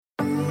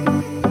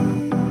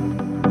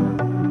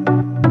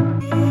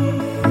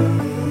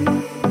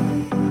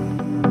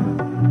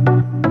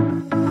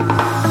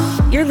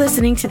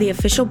listening to the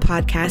official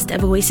podcast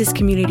of Oasis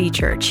Community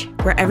Church,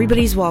 where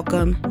everybody's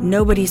welcome,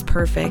 nobody's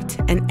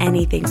perfect, and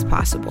anything's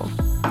possible.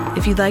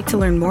 If you'd like to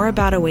learn more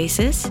about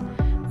Oasis,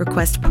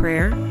 request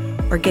prayer,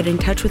 or get in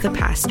touch with a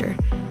pastor,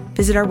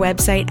 visit our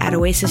website at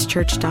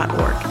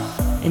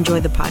oasischurch.org. Enjoy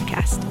the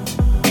podcast.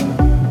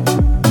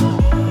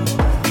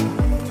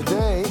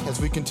 Today, as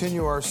we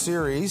continue our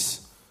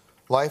series,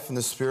 Life in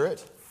the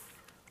Spirit,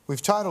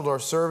 we've titled our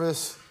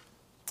service,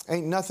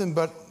 Ain't Nothing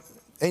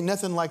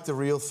Like the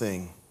Real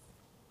Thing.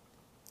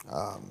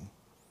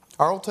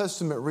 Our Old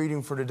Testament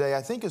reading for today,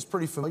 I think, is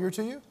pretty familiar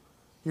to you.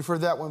 You've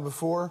heard that one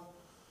before.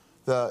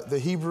 The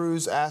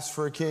Hebrews asked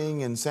for a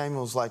king, and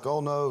Samuel's like,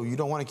 oh no, you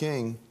don't want a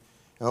king. And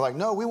they're like,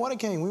 no, we want a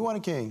king, we want a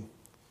king.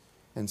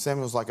 And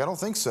Samuel's like, I don't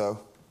think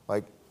so.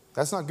 Like,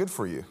 that's not good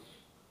for you.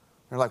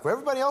 They're like, well,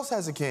 everybody else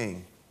has a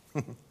king.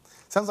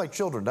 Sounds like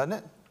children, doesn't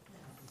it?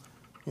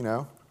 You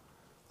know,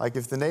 like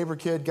if the neighbor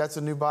kid gets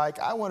a new bike,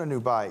 I want a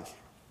new bike.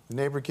 The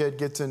neighbor kid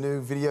gets a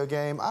new video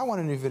game, I want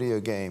a new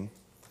video game.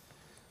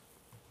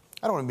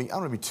 I don't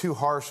want to be too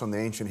harsh on the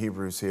ancient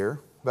Hebrews here,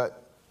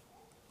 but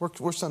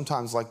we're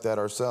sometimes like that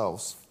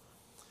ourselves.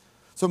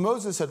 So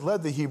Moses had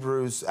led the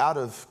Hebrews out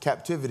of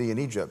captivity in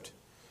Egypt,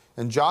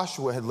 and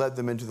Joshua had led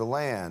them into the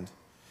land,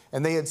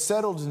 and they had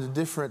settled into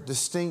different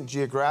distinct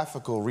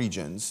geographical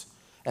regions,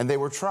 and they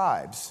were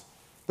tribes,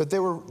 but they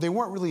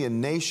weren't really a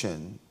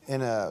nation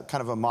in a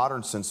kind of a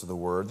modern sense of the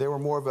word. They were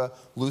more of a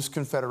loose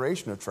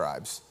confederation of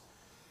tribes.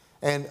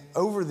 And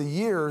over the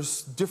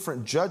years,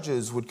 different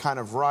judges would kind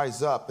of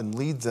rise up and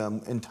lead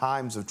them in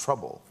times of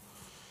trouble.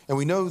 And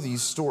we know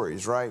these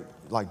stories, right?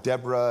 Like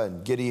Deborah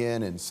and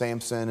Gideon and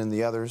Samson and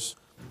the others.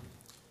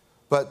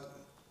 But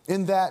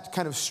in that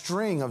kind of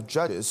string of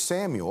judges,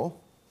 Samuel,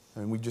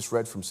 and we just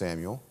read from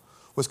Samuel,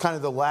 was kind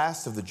of the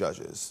last of the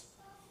judges.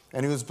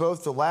 And he was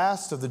both the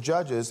last of the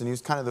judges and he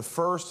was kind of the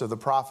first of the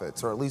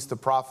prophets, or at least the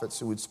prophets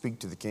who would speak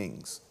to the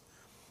kings.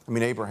 I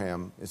mean,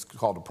 Abraham is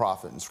called a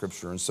prophet in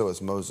Scripture, and so is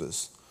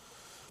Moses.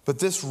 But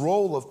this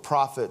role of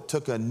prophet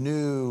took a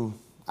new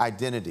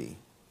identity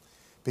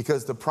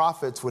because the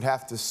prophets would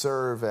have to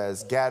serve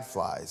as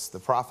gadflies. The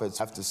prophets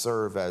have to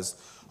serve as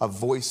a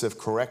voice of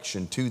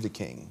correction to the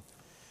king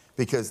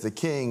because the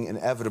king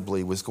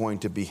inevitably was going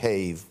to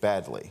behave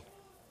badly.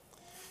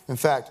 In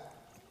fact,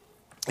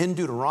 in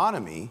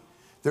Deuteronomy,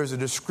 there's a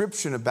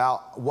description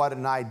about what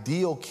an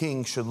ideal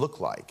king should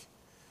look like.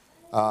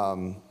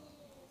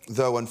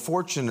 Though,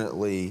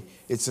 unfortunately,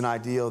 it's an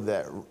ideal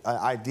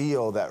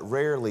that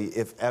rarely,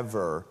 if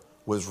ever,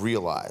 was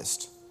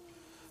realized.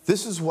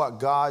 This is what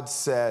God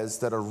says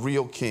that a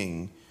real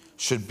king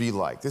should be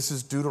like. This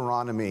is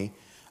Deuteronomy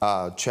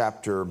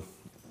chapter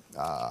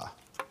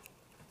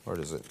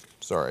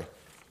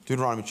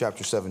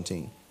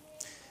 17.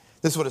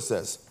 This is what it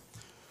says.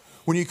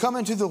 When you come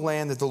into the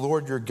land that the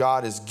Lord your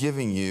God is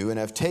giving you and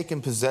have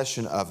taken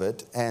possession of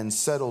it and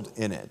settled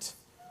in it,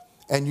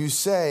 and you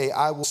say,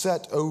 I will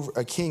set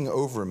a king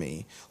over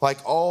me, like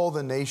all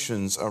the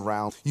nations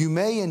around. You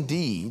may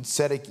indeed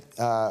set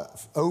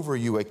over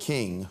you a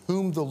king,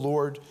 whom the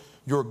Lord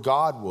your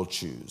God will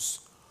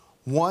choose.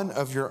 One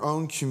of your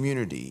own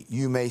community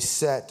you may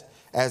set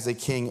as a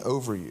king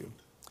over you.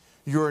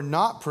 You are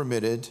not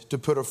permitted to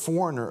put a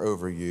foreigner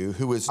over you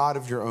who is not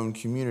of your own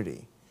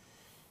community.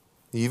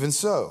 Even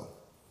so,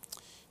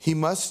 he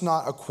must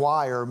not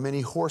acquire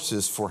many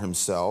horses for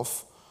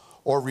himself,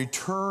 or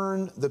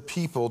return the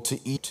people to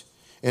eat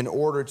in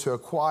order to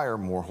acquire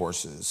more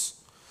horses.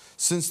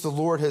 Since the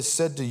Lord has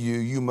said to you,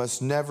 you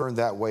must never turn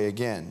that way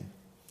again.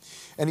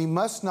 And he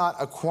must not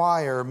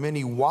acquire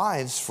many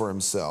wives for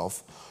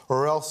himself,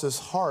 or else his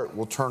heart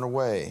will turn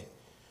away.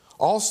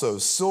 Also,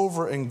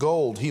 silver and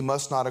gold he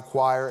must not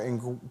acquire in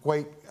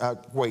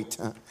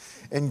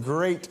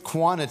great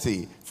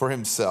quantity for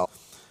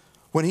himself.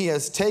 When he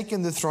has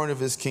taken the throne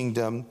of his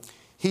kingdom,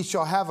 he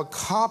shall have a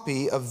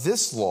copy of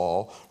this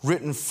law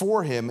written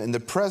for him in the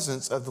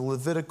presence of the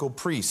Levitical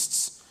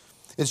priests.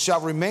 It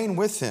shall remain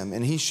with him,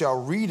 and he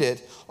shall read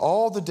it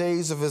all the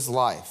days of his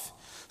life,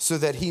 so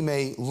that he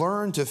may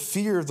learn to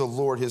fear the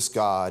Lord his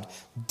God,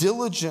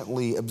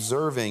 diligently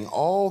observing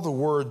all the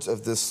words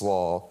of this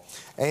law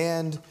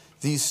and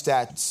these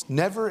statutes,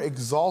 never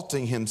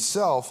exalting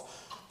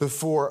himself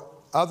before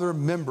other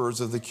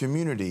members of the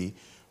community,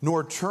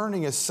 nor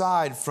turning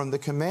aside from the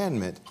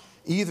commandment,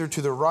 either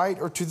to the right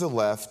or to the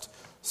left,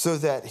 so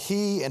that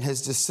he and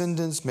his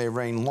descendants may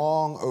reign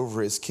long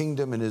over his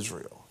kingdom in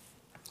Israel.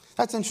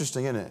 That's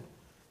interesting, isn't it?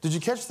 Did you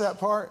catch that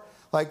part?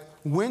 Like,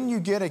 when you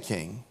get a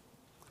king,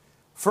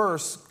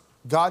 first,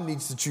 God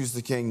needs to choose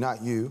the king,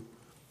 not you.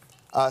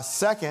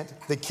 Second,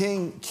 the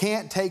king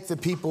can't take the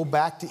people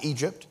back to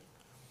Egypt.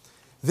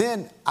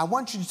 Then, I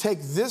want you to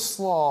take this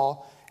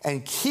law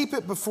and keep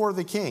it before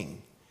the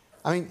king.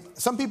 I mean,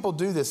 some people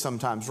do this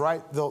sometimes,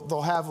 right?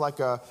 They'll have like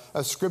a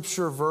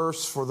scripture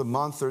verse for the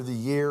month or the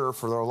year or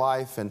for their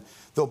life, and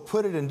they'll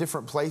put it in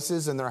different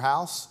places in their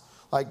house.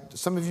 Like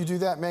some of you do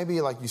that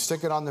maybe, like you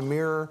stick it on the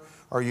mirror,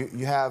 or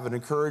you have an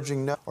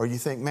encouraging note, or you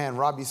think, man,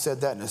 Robbie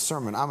said that in a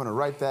sermon. I'm going to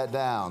write that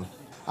down.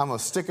 I'm going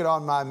to stick it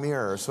on my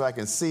mirror so I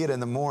can see it in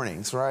the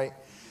mornings, right?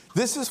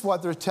 This is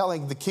what they're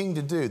telling the king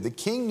to do. The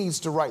king needs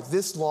to write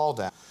this law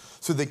down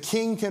so the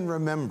king can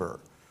remember,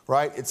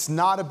 right? It's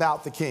not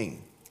about the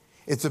king.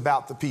 It's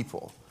about the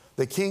people.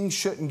 The king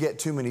shouldn't get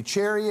too many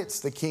chariots.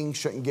 The king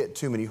shouldn't get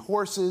too many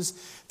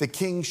horses. The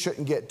king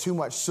shouldn't get too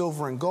much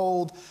silver and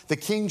gold. The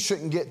king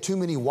shouldn't get too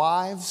many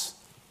wives.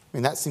 I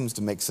mean, that seems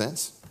to make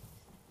sense,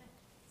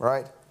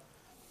 right?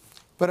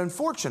 But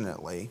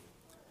unfortunately,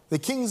 the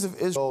kings of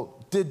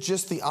Israel did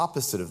just the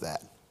opposite of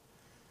that.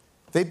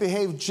 They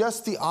behaved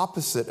just the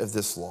opposite of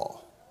this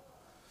law.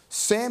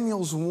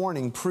 Samuel's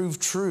warning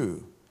proved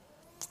true.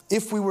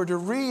 If we were to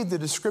read the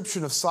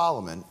description of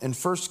Solomon in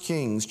 1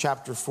 Kings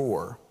chapter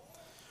 4,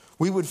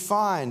 we would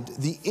find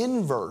the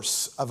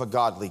inverse of a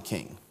godly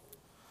king.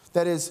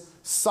 That is,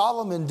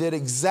 Solomon did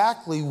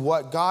exactly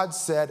what God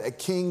said a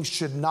king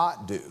should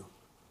not do.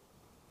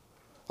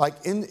 Like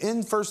in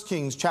 1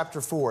 Kings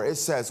chapter 4, it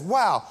says,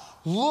 wow,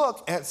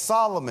 look at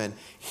Solomon.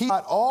 He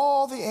got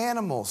all the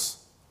animals.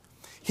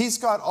 He's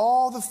got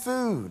all the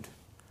food.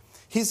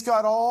 He's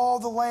got all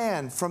the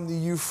land from the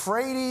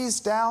Euphrates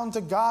down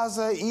to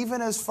Gaza,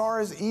 even as far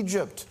as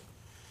Egypt.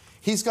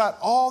 He's got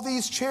all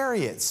these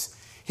chariots.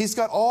 He's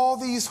got all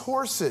these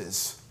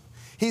horses.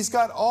 He's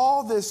got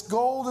all this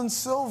gold and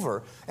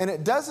silver. And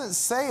it doesn't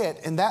say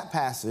it in that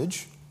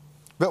passage,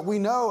 but we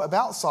know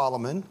about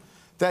Solomon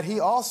that he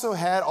also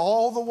had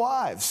all the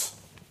wives,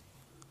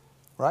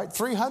 right?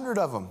 300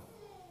 of them.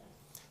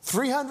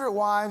 300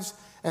 wives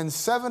and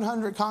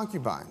 700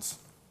 concubines.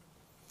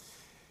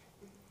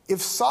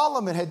 If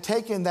Solomon had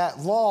taken that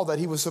law that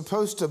he was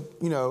supposed to,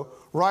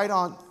 write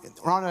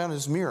on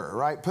his mirror,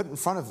 right, put it in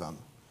front of him,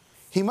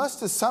 he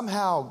must have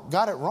somehow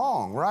got it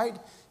wrong, right?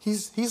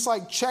 He's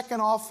like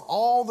checking off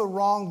all the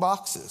wrong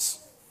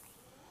boxes.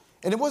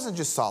 And it wasn't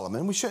just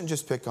Solomon. We shouldn't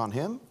just pick on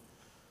him.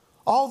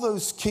 All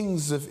those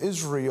kings of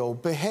Israel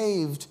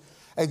behaved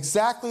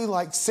exactly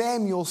like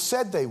Samuel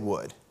said they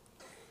would,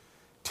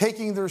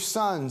 taking their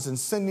sons and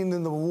sending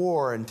them to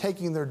war and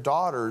taking their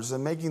daughters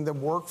and making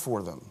them work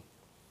for them.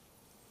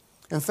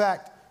 In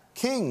fact,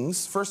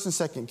 Kings, 1st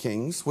and 2nd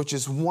Kings, which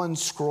is one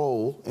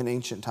scroll in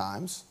ancient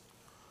times,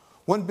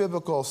 one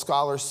biblical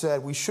scholar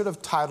said we should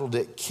have titled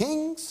it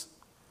Kings,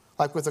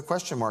 like with a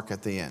question mark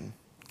at the end.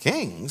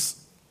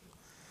 Kings?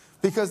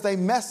 Because they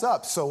mess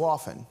up so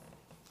often.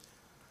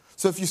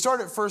 So if you start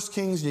at 1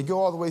 Kings and you go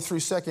all the way through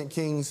 2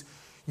 Kings,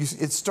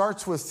 it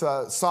starts with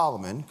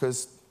Solomon,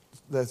 because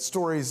the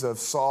stories of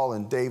Saul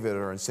and David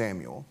are in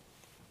Samuel.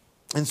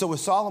 And so with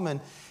Solomon,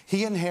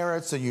 he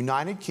inherits a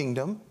united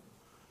kingdom.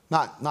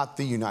 Not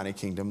the United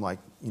Kingdom like,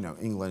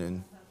 England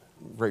and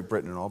Great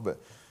Britain and all, but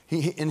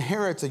he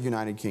inherits a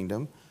united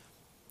kingdom.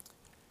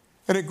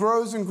 And it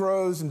grows and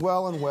grows and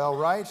well,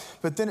 right?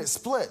 But then it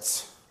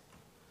splits.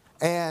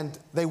 And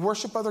they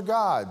worship other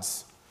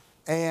gods.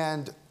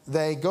 And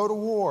they go to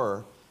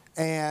war.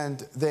 And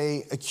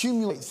they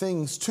accumulate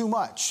things too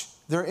much.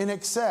 They're in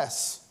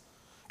excess.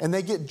 And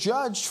they get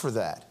judged for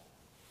that.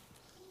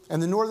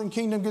 And the northern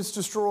kingdom gets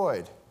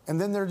destroyed. And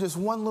then there's just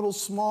one little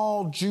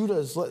small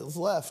Judah's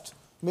left,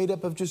 made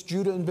up of just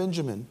Judah and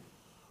Benjamin.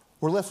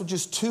 We're left with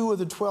just 2 of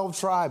the 12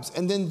 tribes.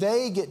 And then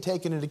they get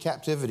taken into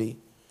captivity.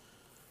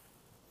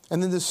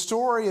 And then the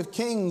story of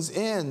Kings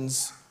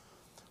ends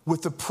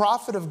with the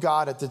prophet of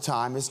God at the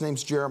time. His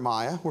name's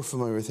Jeremiah. We're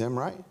familiar with him,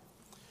 right?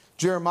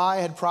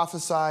 Jeremiah had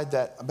prophesied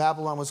that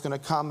Babylon was going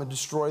to come and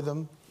destroy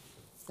them.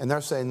 And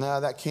they're saying,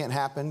 no, that can't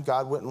happen.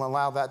 God wouldn't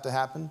allow that to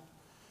happen.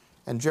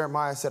 And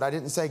Jeremiah said, I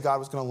didn't say God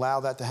was going to allow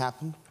that to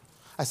happen.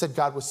 I said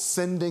God was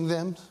sending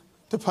them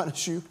to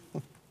punish you.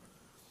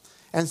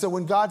 And so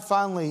when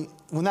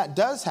that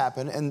does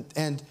happen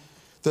and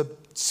the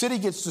city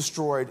gets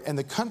destroyed and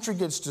the country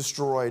gets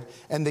destroyed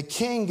and the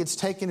king gets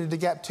taken into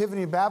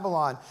captivity in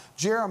Babylon,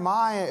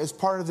 Jeremiah is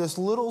part of this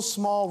little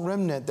small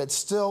remnant that's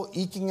still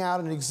eking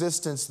out an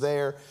existence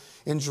there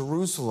in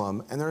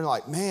Jerusalem. And they're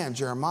like, man,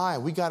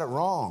 Jeremiah, we got it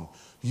wrong.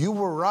 You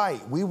were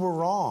right. We were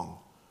wrong.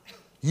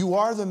 You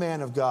are the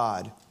man of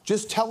God.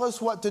 Just tell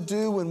us what to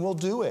do and we'll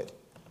do it.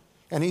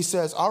 And he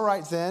says, all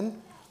right then,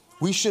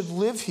 we should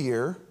live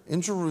here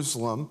in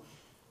Jerusalem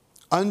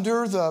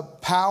under the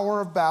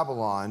power of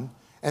Babylon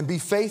and be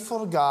faithful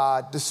to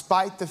God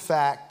despite the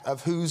fact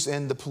of who's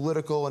in the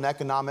political and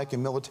economic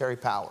and military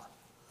power.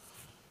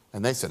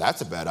 And they said,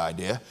 that's a bad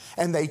idea.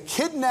 And they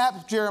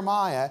kidnap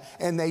Jeremiah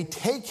and they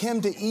take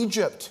him to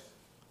Egypt.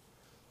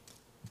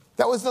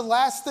 That was the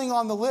last thing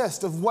on the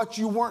list of what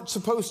you weren't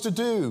supposed to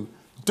do.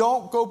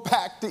 Don't go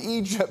back to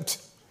Egypt.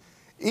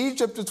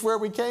 Egypt is where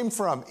we came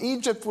from.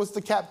 Egypt was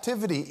the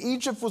captivity.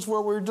 Egypt was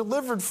where we were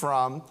delivered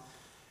from.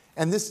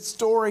 And this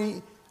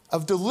story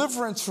of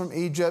deliverance from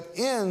Egypt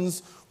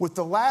ends with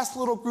the last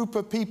little group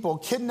of people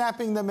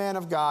kidnapping the man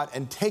of God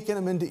and taking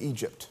him into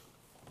Egypt.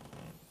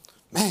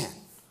 Man,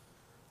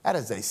 that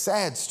is a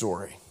sad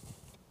story.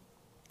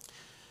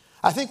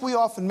 I think we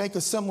often make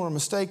a similar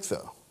mistake,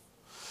 though.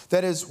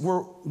 That is,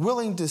 we're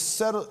willing to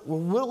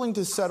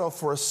settle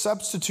for a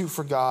substitute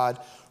for God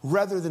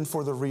rather than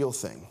for the real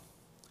thing.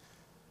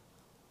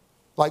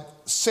 Like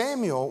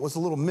Samuel was a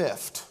little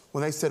miffed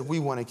when they said, we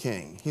want a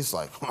king. He's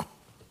like,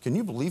 can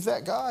you believe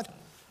that, God?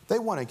 They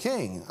want a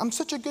king. I'm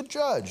such a good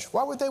judge.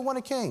 Why would they want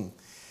a king?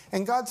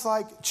 And God's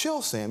like,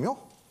 chill,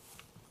 Samuel.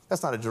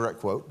 That's not a direct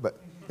quote, but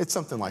it's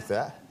something like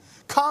that.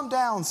 Calm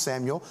down,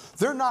 Samuel.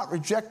 They're not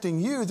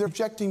rejecting you, they're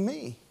rejecting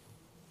me.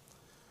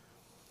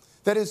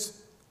 That is,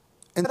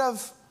 instead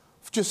of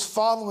just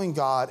following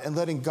God and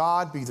letting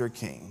God be their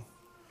king,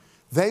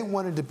 they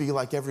wanted to be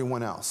like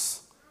everyone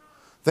else.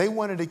 They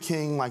wanted a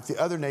king like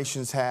the other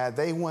nations had.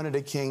 They wanted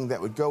a king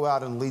that would go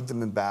out and lead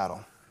them in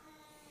battle.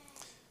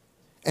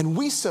 And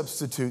we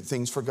substitute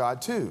things for God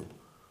too.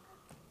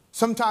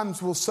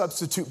 Sometimes we'll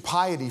substitute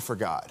piety for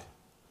God.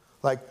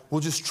 Like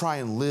we'll just try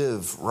and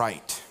live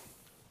right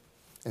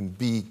and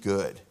be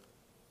good.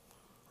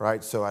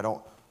 Right? So I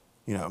don't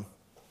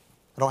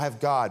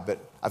have God, but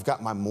I've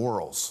got my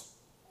morals.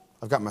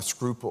 I've got my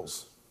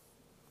scruples.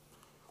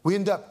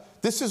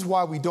 This is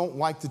why we don't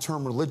like the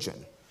term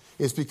religion,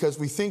 is because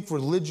we think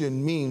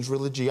religion means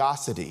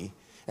religiosity,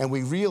 and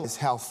we realize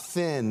how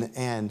thin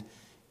and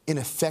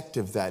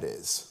ineffective that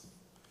is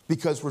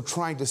because we're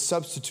trying to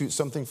substitute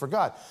something for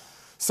God.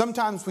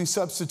 Sometimes we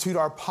substitute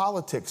our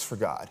politics for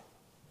God.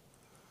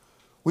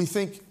 We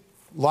think,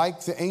 like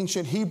the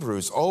ancient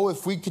Hebrews,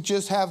 if we could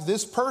just have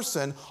this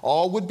person,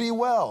 all would be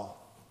well.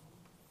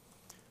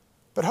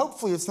 But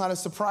hopefully it's not a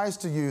surprise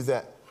to you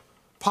that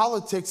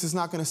politics is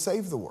not going to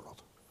save the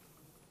world.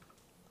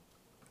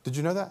 Did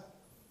you know that?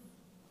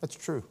 That's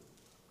true.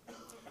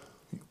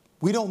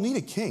 We don't need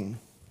a king.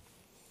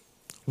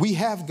 We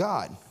have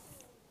God.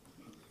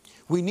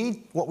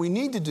 What we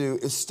need to do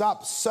is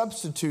stop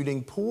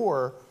substituting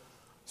poor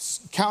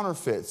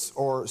counterfeits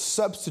or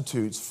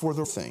substitutes for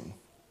the thing.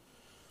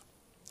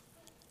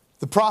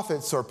 The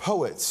prophets are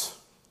poets.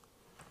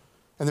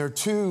 And there are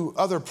two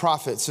other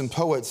prophets and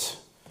poets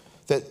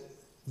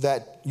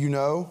that you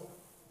know,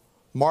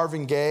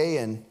 Marvin Gaye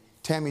and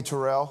Tammy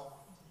Terrell.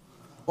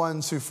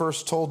 Ones who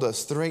first told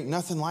us there ain't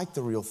nothing like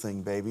the real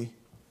thing, baby.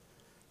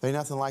 There ain't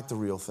nothing like the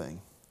real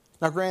thing.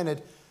 Now,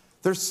 granted,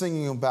 they're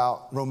singing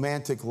about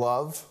romantic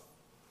love.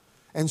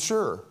 And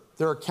sure,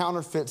 there are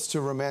counterfeits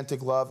to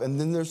romantic love. And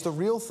then there's the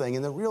real thing.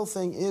 And the real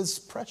thing is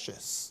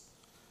precious.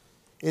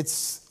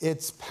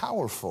 It's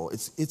powerful.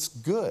 It's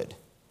good.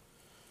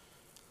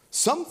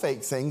 Some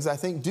fake things, I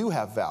think, do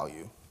have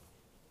value.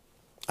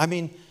 I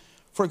mean,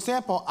 for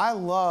example, I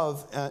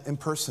love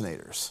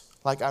impersonators.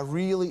 Like, I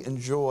really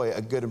enjoy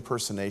a good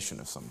impersonation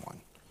of someone.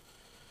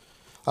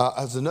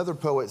 As another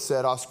poet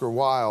said, Oscar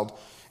Wilde,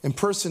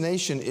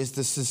 impersonation is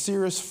the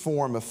sincerest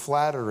form of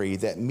flattery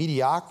that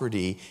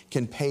mediocrity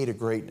can pay to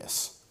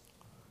greatness.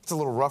 It's a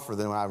little rougher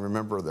than I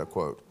remember the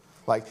quote.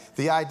 Like,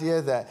 the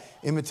idea that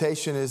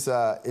imitation is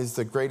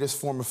the greatest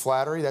form of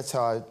flattery, that's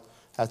how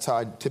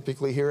I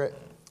typically hear it.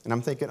 And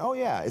I'm thinking, oh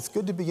yeah, it's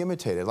good to be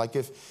imitated. Like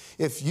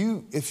if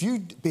you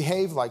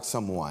behave like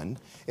someone,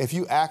 if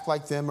you act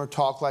like them or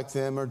talk like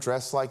them or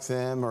dress like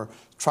them or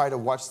try to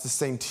watch the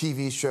same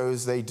TV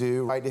shows they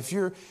do, right?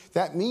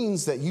 That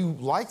means that you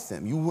like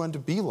them. You want to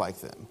be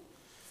like them.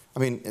 I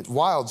mean,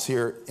 Wilde's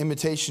here,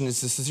 imitation is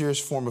the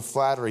sincerest form of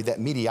flattery that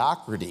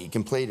mediocrity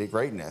can play to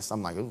greatness.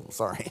 I'm like, oh,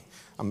 sorry,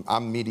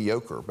 I'm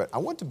mediocre, but I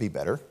want to be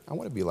better. I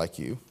want to be like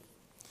you.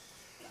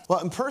 Well,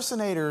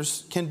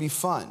 impersonators can be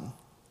fun.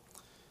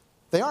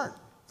 They aren't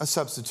a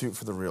substitute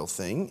for the real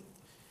thing.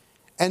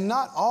 And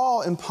not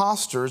all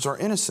imposters are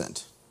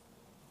innocent.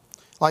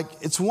 Like,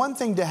 it's one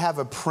thing to have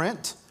a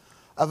print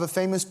of a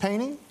famous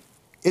painting.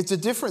 It's a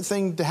different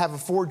thing to have a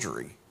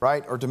forgery,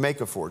 right? Or to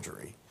make a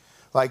forgery.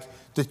 Like,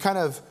 to kind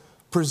of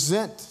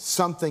present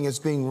something as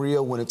being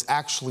real when it's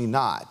actually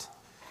not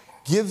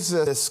gives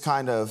us this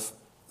kind of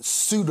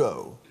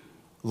pseudo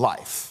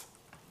life.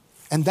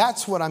 And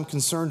that's what I'm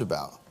concerned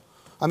about.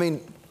 I mean,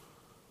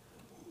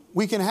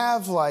 we can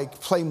have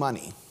play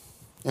money.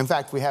 In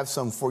fact, we have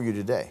some for you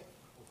today,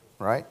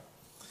 right?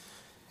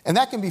 And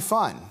that can be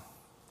fun,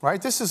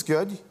 right? This is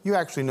good. You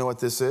actually know what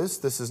this is.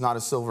 This is not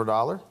a silver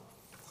dollar.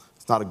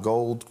 It's not a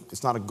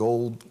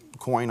gold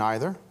coin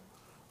either,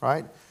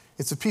 right?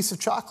 It's a piece of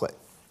chocolate.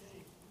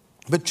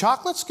 But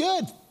chocolate's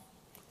good,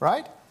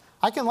 right?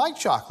 I can like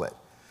chocolate.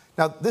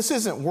 Now, this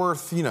isn't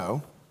worth,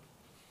 a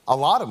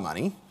lot of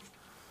money,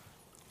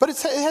 but it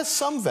has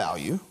some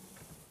value.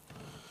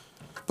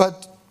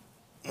 But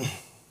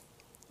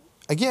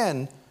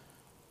again,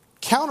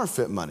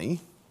 counterfeit money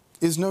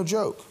is no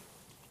joke.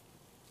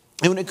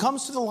 And when it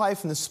comes to the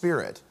life and the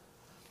spirit,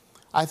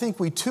 I think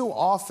we too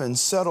often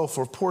settle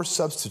for poor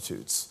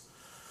substitutes,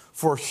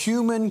 for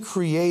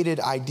human-created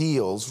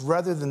ideals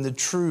rather than the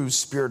true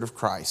Spirit of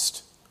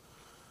Christ.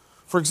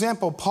 For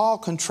example, Paul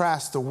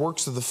contrasts the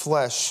works of the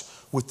flesh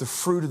with the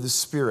fruit of the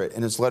Spirit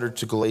in his letter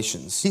to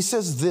Galatians. He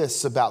says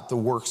this about the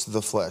works of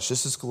the flesh.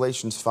 This is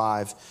Galatians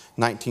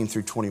 5:19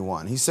 through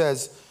 21. He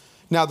says,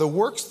 "Now the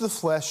works of the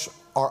flesh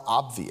are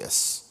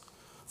obvious: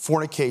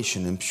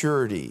 fornication,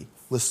 impurity,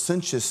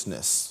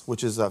 licentiousness,"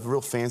 which is a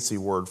real fancy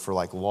word for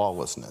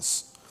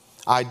lawlessness,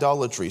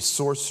 "idolatry,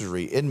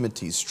 sorcery,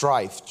 enmity,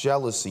 strife,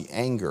 jealousy,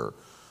 anger,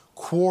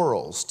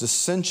 quarrels,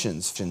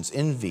 dissensions,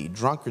 envy,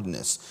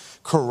 drunkenness,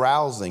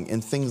 carousing,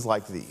 and things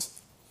like these.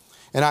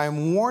 And I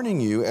am warning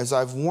you, as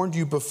I've warned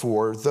you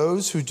before,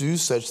 those who do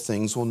such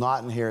things will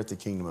not inherit the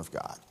kingdom of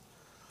God.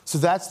 So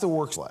that's the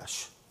works of the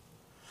flesh.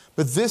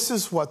 But this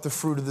is what the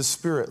fruit of the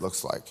Spirit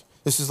looks like.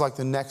 This is like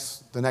the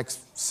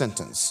next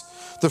sentence.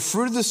 The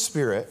fruit of the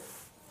Spirit,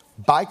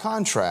 by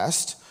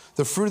contrast,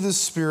 the fruit of the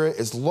Spirit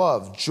is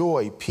love,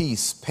 joy,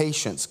 peace,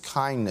 patience,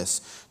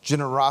 kindness,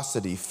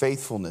 generosity,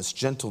 faithfulness,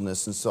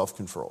 gentleness, and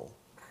self-control.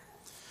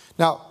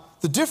 Now,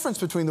 the difference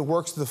between the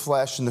works of the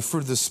flesh and the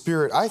fruit of the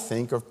Spirit, I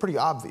think, are pretty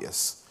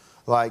obvious.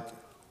 Like,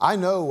 I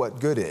know what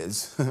good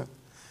is,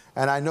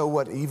 and I know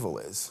what evil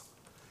is.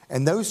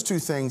 And those two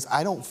things,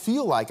 I don't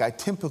feel like I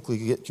typically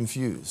get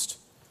confused.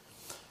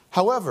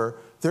 However,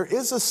 there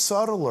is a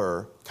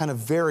subtler kind of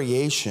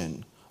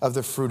variation of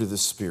the fruit of the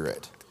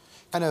Spirit,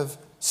 kind of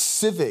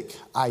civic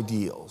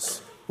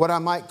ideals, what I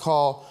might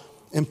call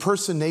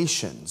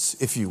impersonations,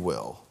 if you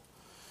will.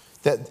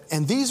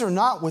 And these are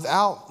not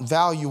without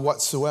value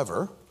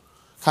whatsoever.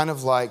 Kind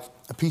of like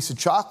a piece of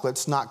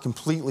chocolate's not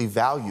completely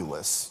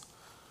valueless,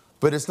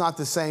 but it's not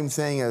the same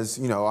thing as,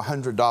 a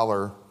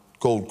 $100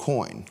 gold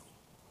coin.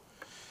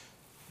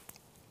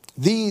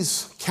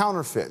 These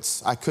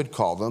counterfeits, I could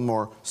call them,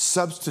 or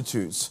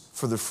substitutes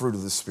for the fruit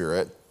of the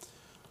Spirit,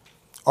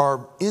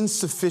 are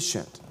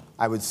insufficient,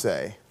 I would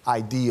say,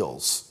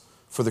 ideals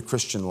for the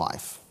Christian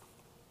life.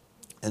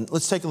 And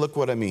let's take a look at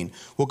what I mean.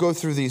 We'll go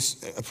through these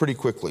pretty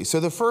quickly. So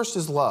the first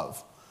is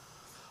love.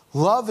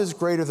 Love is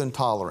greater than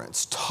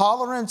tolerance.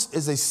 Tolerance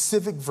is a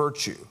civic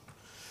virtue.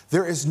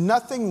 There is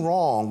nothing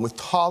wrong with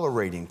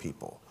tolerating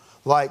people.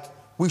 Like,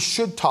 we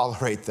should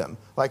tolerate them.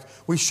 Like,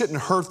 we shouldn't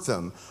hurt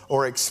them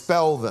or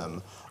expel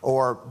them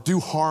or do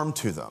harm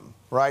to them,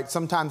 right?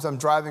 Sometimes I'm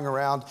driving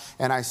around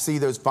and I see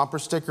those bumper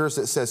stickers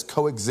that says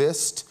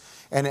coexist,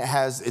 and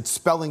it's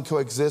spelling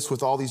coexist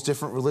with all these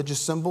different religious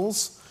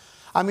symbols.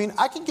 I mean,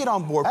 I can get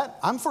on board with that.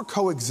 I'm for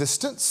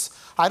coexistence.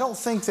 I don't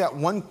think that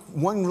one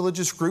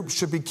religious group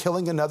should be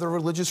killing another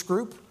religious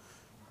group.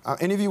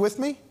 Any of you with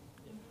me?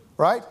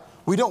 Right?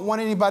 We don't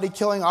want anybody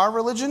killing our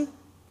religion,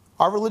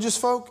 our religious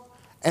folk,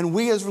 and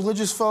we as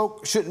religious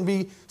folk shouldn't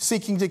be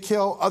seeking to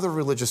kill other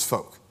religious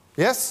folk.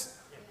 Yes?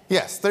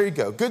 Yes, there you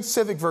go. Good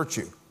civic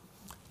virtue.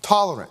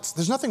 Tolerance.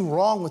 There's nothing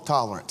wrong with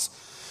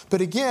tolerance.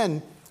 But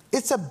again,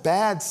 it's a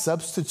bad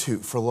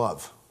substitute for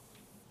love.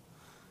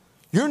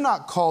 You're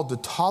not called to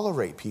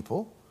tolerate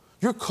people.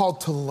 You're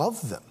called to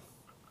love them.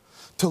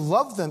 To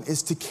love them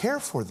is to care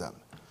for them,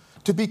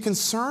 to be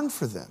concerned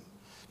for them,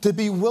 to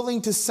be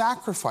willing to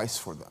sacrifice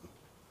for them.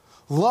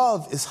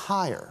 Love is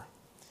higher.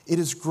 It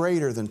is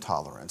greater than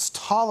tolerance.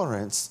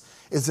 Tolerance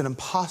is an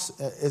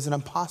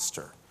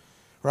imposter,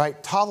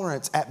 right?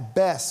 Tolerance at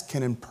best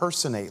can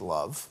impersonate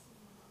love,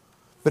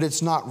 but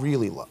it's not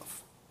really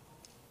love.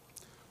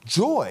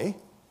 Joy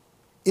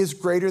is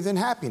greater than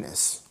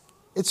happiness.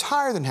 It's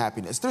higher than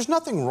happiness. There's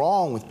nothing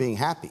wrong with being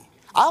happy.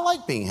 I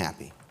like being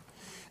happy.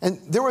 And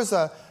there was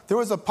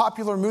a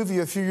popular movie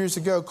a few years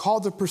ago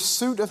called The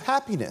Pursuit of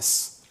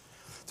Happiness.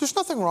 There's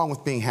nothing wrong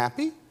with being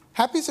happy.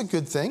 Happy's a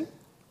good thing.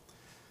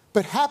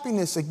 But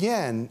happiness,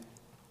 again,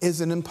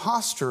 is an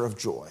imposter of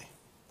joy.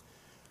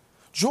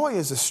 Joy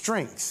is a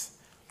strength.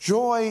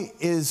 Joy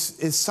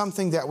is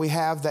something that we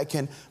have that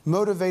can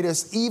motivate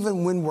us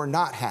even when we're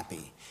not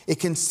happy. It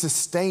can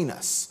sustain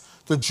us.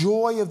 The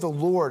joy of the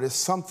Lord is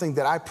something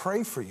that I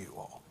pray for you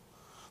all.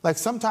 Like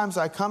sometimes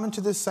I come into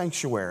this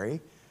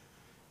sanctuary.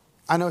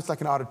 I know it's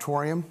like an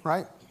auditorium,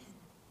 right?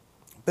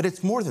 But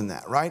it's more than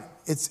that, right?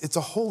 It's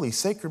a holy,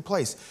 sacred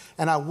place.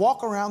 And I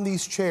walk around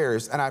these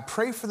chairs and I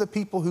pray for the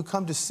people who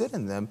come to sit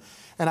in them.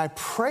 And I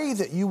pray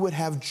that you would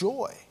have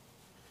joy.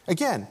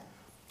 Again,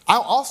 I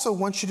also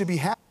want you to be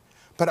happy,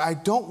 but I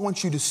don't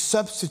want you to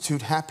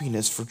substitute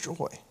happiness for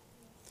joy.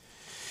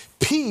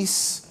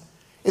 Peace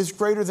is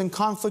greater than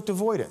conflict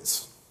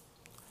avoidance.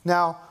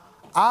 Now,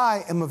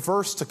 I am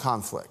averse to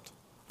conflict.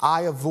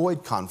 I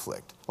avoid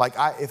conflict. Like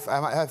if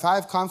I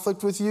have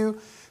conflict with you,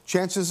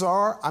 chances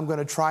are I'm going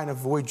to try and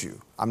avoid you.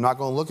 I'm not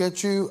going to look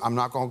at you. I'm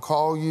not going to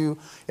call you.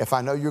 If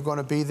I know you're going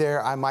to be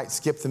there, I might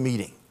skip the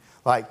meeting.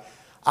 Like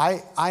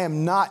I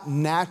am not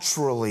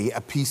naturally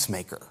a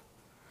peacemaker.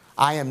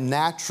 I am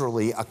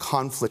naturally a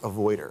conflict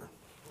avoider.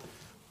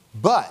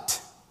 But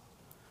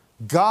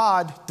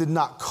God did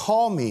not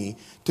call me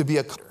to be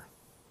a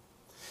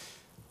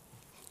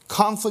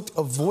conflict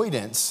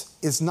avoidance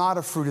is not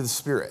a fruit of the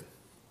Spirit.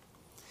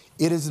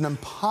 It is an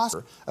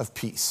imposter of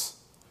peace.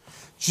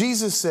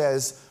 Jesus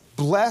says,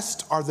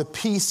 blessed are the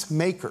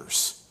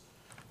peacemakers.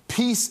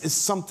 Peace is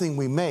something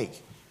we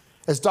make.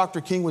 As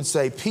Dr. King would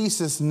say, peace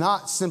is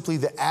not simply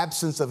the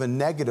absence of a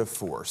negative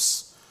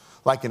force,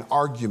 like an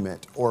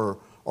argument or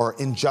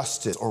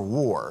injustice or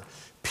war.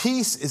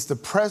 Peace is the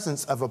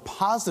presence of a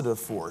positive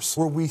force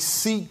where we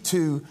seek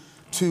to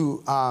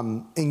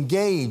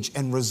engage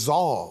and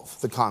resolve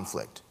the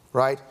conflict,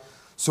 right?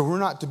 So we're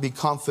not to be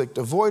conflict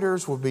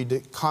avoiders, we'll be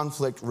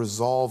conflict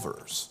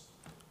resolvers.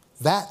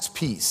 That's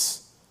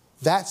peace.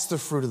 That's the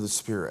fruit of the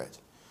Spirit.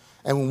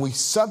 And when we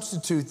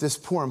substitute this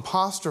poor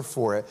imposter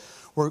for it,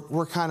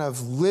 we're kind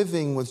of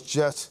living with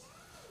just,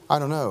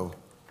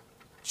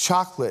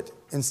 chocolate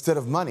instead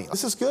of money.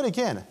 This is good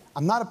again.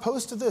 I'm not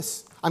opposed to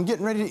this. I'm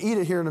getting ready to eat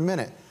it here in a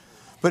minute.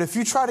 But if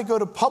you try to go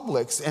to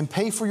Publix and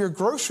pay for your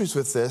groceries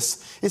with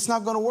this, it's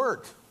not going to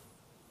work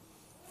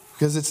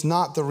because it's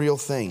not the real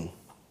thing.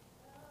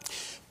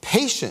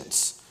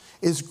 Patience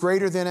is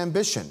greater than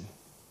ambition.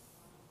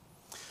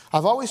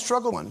 I've always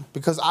struggled with one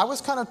because I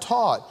was kind of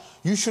taught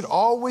you should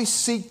always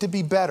seek to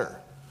be better,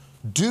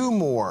 do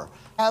more,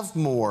 have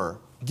more,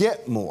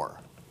 get more.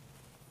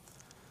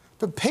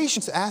 But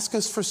patience asks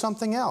us for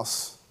something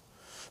else.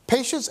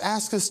 Patience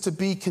asks us to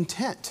be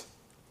content.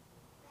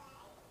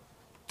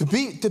 To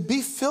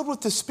be filled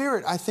with the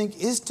Spirit, I think,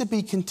 is to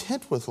be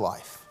content with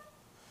life.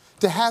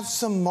 To have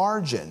some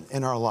margin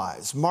in our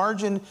lives.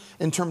 Margin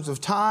in terms of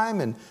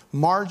time and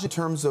margin in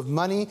terms of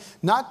money.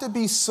 Not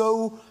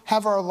to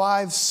have our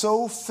lives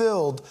so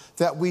filled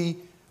that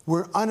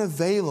we're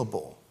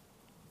unavailable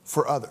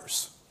for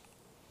others.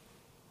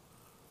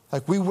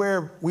 Like we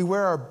wear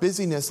our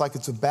busyness like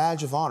it's a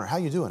badge of honor. How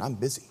you doing? I'm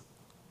busy.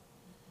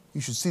 You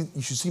should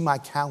see my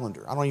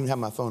calendar. I don't even have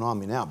my phone on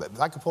me now, but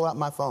if I could pull out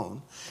my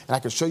phone and I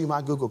could show you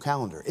my Google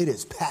Calendar, it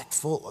is packed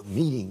full of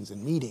meetings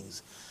and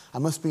meetings. I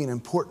must be an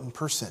important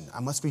person. I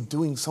must be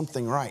doing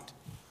something right.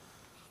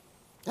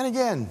 And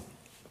again,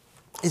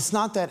 it's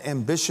not that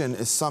ambition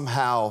is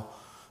somehow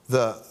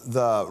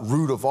the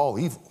root of all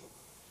evil.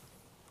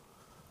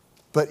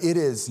 But it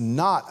is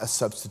not a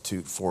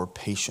substitute for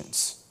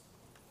patience.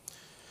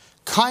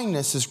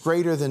 Kindness is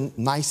greater than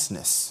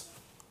niceness.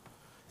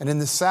 And in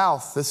the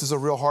South, this is a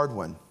real hard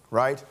one,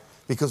 right?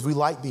 Because we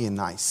like being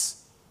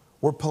nice.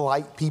 We're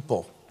polite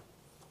people.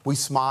 We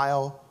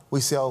smile, we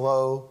say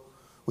hello,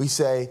 we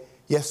say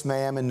yes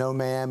ma'am and no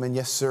ma'am and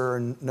yes sir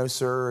and no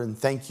sir and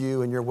thank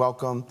you and you're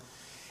welcome.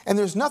 And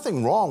there's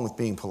nothing wrong with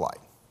being polite.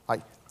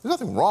 Like, there's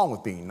nothing wrong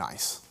with being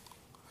nice.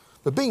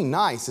 But being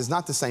nice is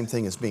not the same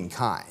thing as being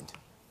kind,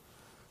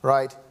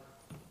 right?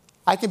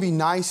 I can be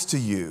nice to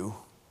you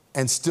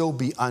and still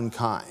be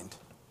unkind.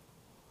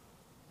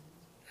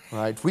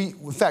 Right?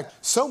 In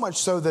fact, so much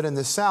so that in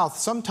the South,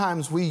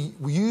 sometimes we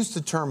use the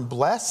term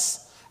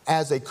bless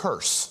as a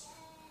curse.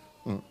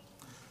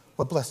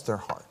 Well, bless their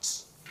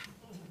hearts.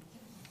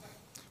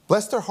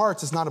 Bless their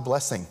hearts is not a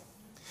blessing.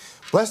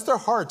 Bless their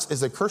hearts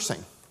is a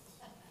cursing.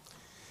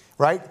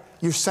 Right?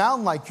 You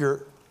sound like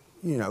you're,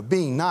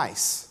 being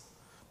nice,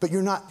 but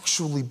you're not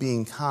actually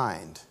being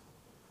kind.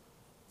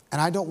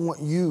 And I don't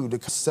want you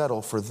to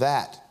settle for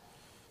that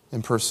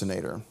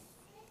impersonator.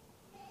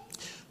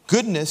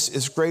 Goodness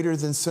is greater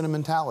than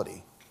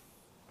sentimentality.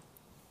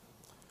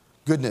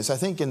 Goodness, I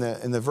think in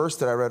the verse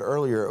that I read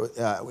earlier,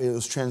 it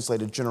was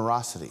translated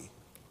generosity.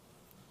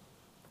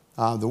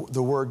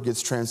 The word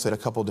gets translated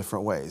a couple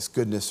different ways,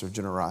 goodness or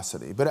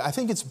generosity. But I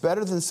think it's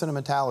better than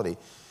sentimentality.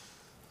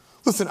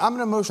 Listen, I'm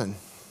an emotion,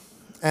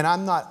 and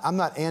I'm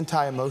not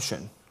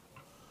anti-emotion.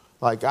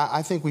 Like,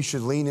 I think we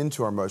should lean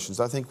into our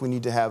emotions. I think we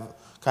need to have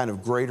kind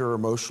of greater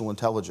emotional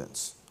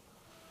intelligence.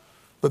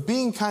 But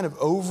being kind of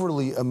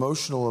overly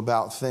emotional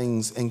about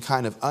things in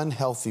kind of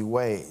unhealthy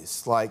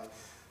ways, like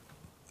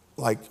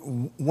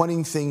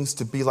wanting things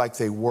to be like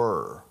they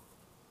were.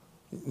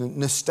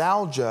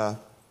 Nostalgia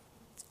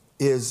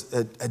is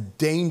a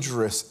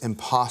dangerous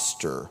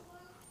imposter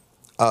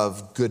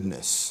of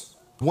goodness.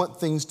 We want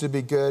things to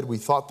be good. We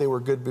thought they were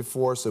good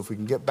before, so if we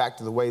can get back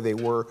to the way they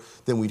were,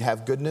 then we'd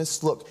have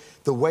goodness. Look,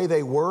 the way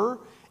they were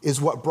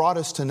is what brought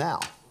us to now.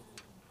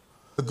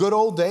 The good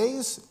old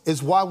days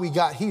is why we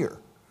got here.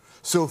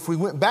 So if we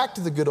went back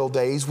to the good old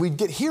days, we'd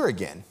get here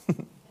again,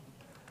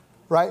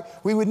 right?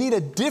 We would need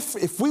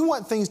if we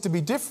want things to be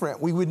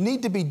different, we would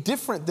need to be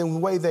different than the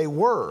way they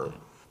were,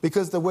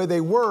 because the way they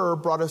were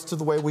brought us to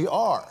the way we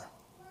are.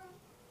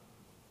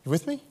 You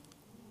with me?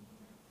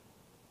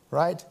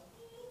 Right?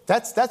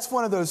 That's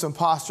one of those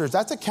imposters.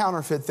 That's a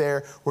counterfeit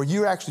there where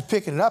you're actually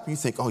picking it up and you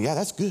think, oh yeah,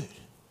 that's good.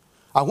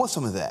 I want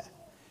some of that.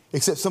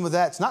 Except some of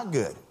that's not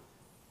good.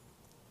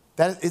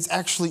 That it's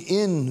actually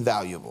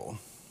invaluable.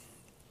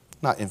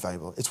 Not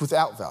invaluable, it's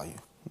without value.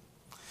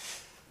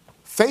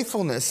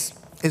 Faithfulness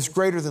is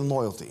greater than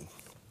loyalty.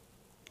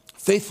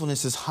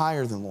 Faithfulness is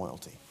higher than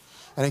loyalty.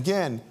 And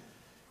again,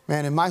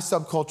 man, in my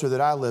subculture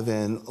that I live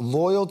in,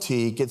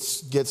 loyalty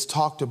gets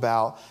talked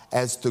about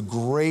as the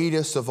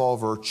greatest of all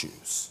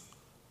virtues,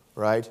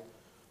 right?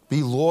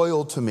 Be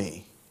loyal to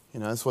me.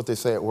 That's what they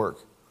say at work,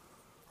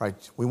 right?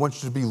 We want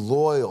you to be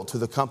loyal to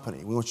the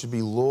company. We want you to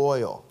be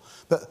loyal.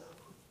 But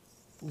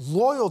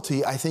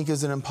loyalty, I think,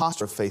 is an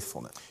imposter of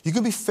faithfulness. You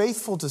can be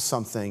faithful to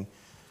something,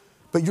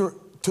 but your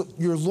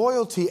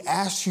loyalty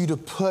asks you to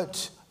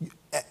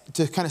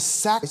kind of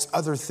sacrifice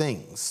other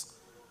things.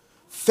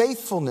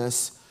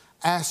 Faithfulness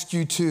asks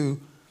you to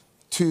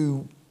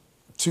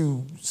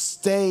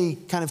stay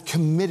kind of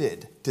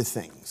committed to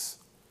things.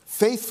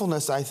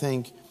 Faithfulness, I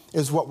think,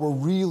 is what we're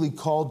really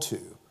called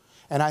to.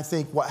 And I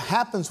think what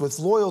happens with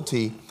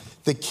loyalty,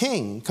 the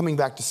king, coming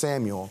back to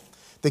Samuel,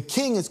 the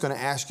king is going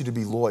to ask you to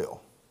be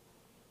loyal.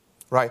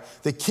 Right?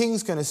 The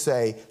king's going to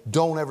say,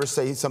 don't ever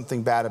say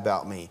something bad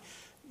about me.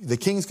 The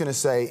king's going to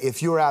say,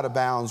 if you're out of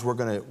bounds, we're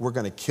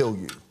going to kill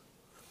you.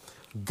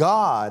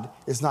 God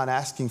is not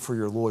asking for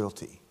your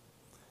loyalty.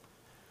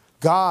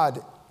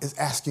 God is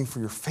asking for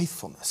your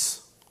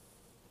faithfulness.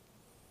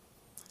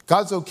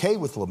 God's okay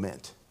with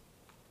lament.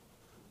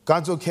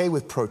 God's okay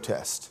with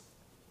protest.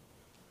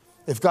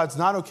 If God's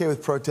not okay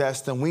with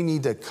protest, then we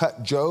need to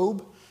cut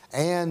Job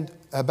and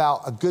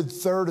about a good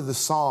third of the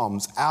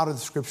Psalms out of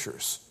the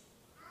scriptures.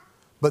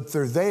 But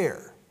they're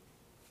there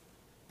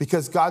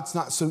because God's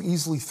not so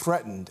easily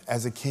threatened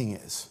as a king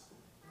is.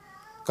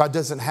 God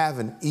doesn't have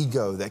an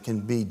ego that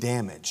can be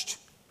damaged.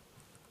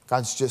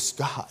 God's just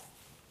God.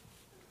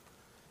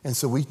 And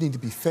so we need to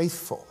be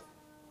faithful,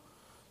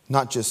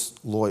 not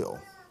just loyal.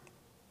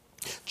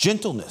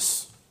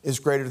 Gentleness is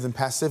greater than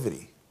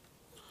passivity.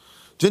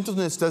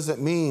 Gentleness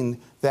doesn't mean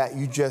that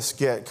you just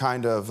get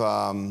kind of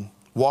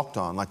walked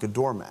on like a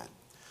doormat.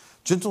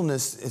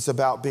 Gentleness is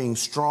about being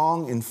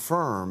strong and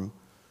firm,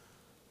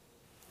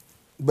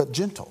 but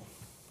gentle.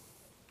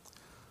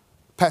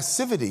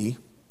 Passivity,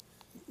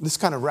 this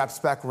kind of wraps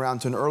back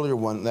around to an earlier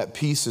one, that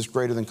peace is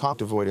greater than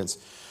conflict avoidance.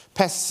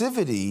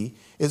 Passivity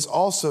is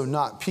also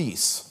not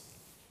peace,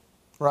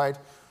 right?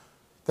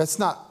 That's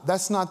not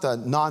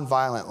the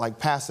nonviolent, like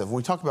passive. When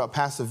we talk about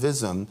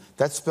passivism,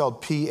 that's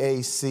spelled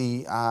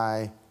P-A-C-I-F-I-S-M,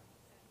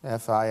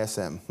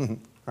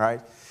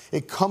 right?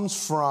 It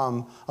comes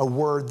from a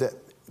word that,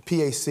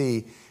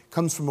 P-A-C,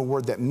 comes from a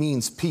word that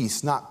means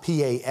peace, not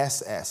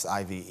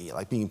P-A-S-S-I-V-E,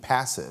 like being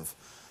passive.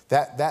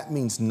 That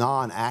means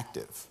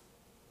non-active.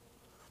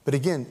 But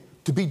again,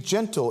 to be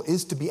gentle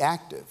is to be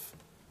active.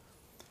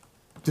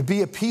 To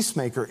be a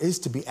peacemaker is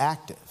to be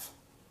active.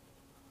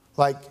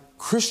 Like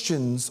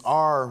Christians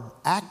are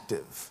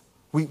active.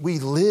 We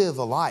live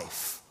a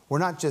life. We're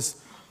not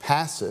just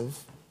passive,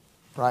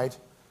 right?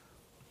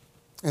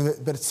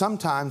 But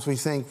sometimes we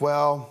think,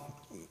 well,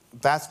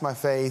 that's my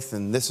faith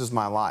and this is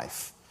my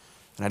life.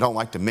 And I don't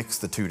like to mix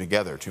the two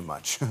together too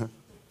much.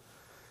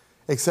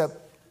 Except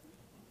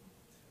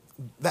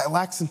that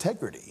lacks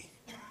integrity.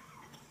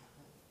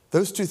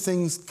 Those two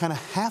things kind of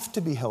have to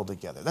be held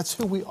together. That's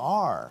who we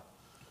are.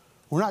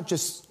 We're not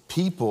just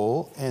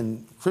people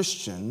and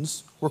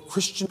Christians, we're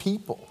Christian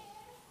people.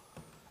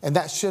 And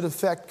that should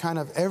affect kind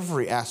of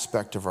every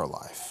aspect of our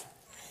life.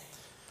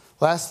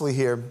 Lastly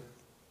here,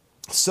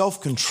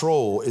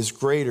 self-control is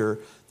greater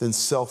than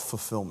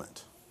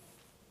self-fulfillment.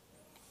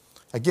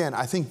 Again,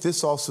 I think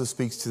this also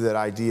speaks to that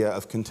idea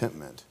of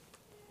contentment.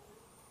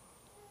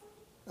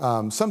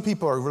 Some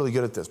people are really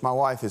good at this. My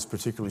wife is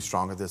particularly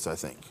strong at this, I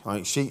think.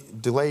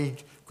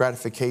 Delayed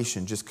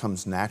gratification just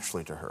comes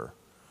naturally to her.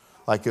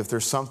 Like if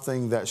there's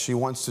something that she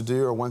wants to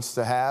do or wants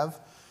to have,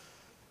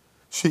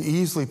 she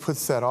easily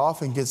puts that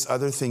off and gets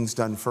other things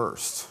done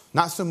first.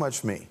 Not so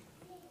much me,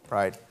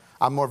 right?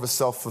 I'm more of a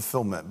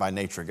self-fulfillment by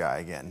nature guy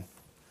again.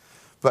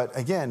 But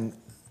again,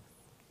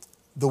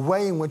 the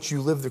way in which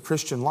you live the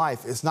Christian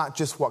life is not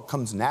just what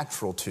comes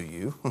natural to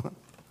you.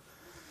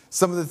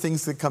 Some of the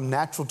things that come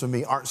natural to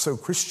me aren't so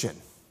Christian.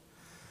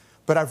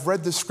 But I've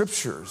read the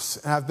scriptures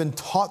and I've been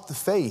taught the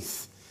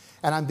faith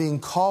and I'm being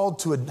called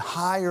to a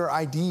higher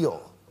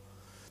ideal.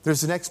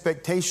 There's an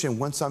expectation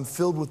once I'm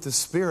filled with the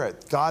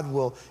Spirit, God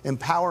will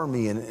empower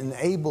me and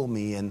enable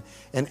me and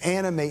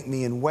animate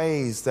me in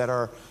ways that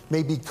are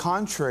maybe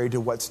contrary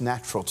to what's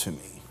natural to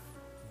me.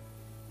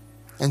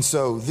 And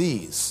so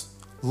these,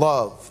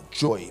 love,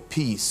 joy,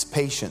 peace,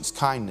 patience,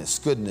 kindness,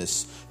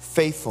 goodness,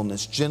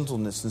 faithfulness,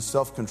 gentleness, and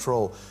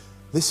self-control,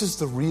 this is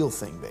the real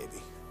thing,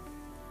 baby.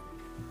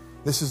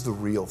 This is the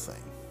real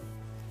thing.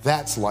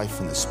 That's life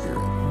in the Spirit.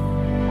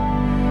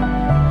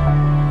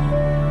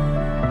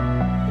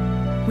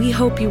 We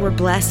hope you were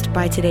blessed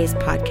by today's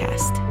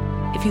podcast.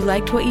 If you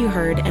liked what you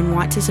heard and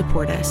want to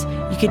support us,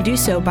 you can do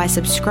so by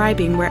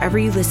subscribing wherever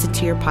you listen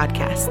to your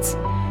podcasts.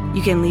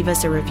 You can leave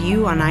us a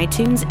review on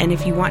iTunes, and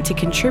if you want to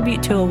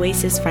contribute to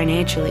Oasis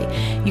financially,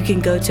 you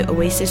can go to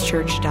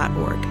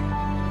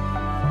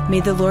oasischurch.org. May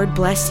the Lord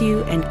bless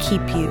you and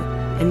keep you,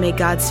 and may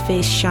God's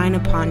face shine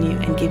upon you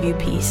and give you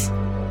peace.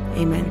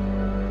 Amen.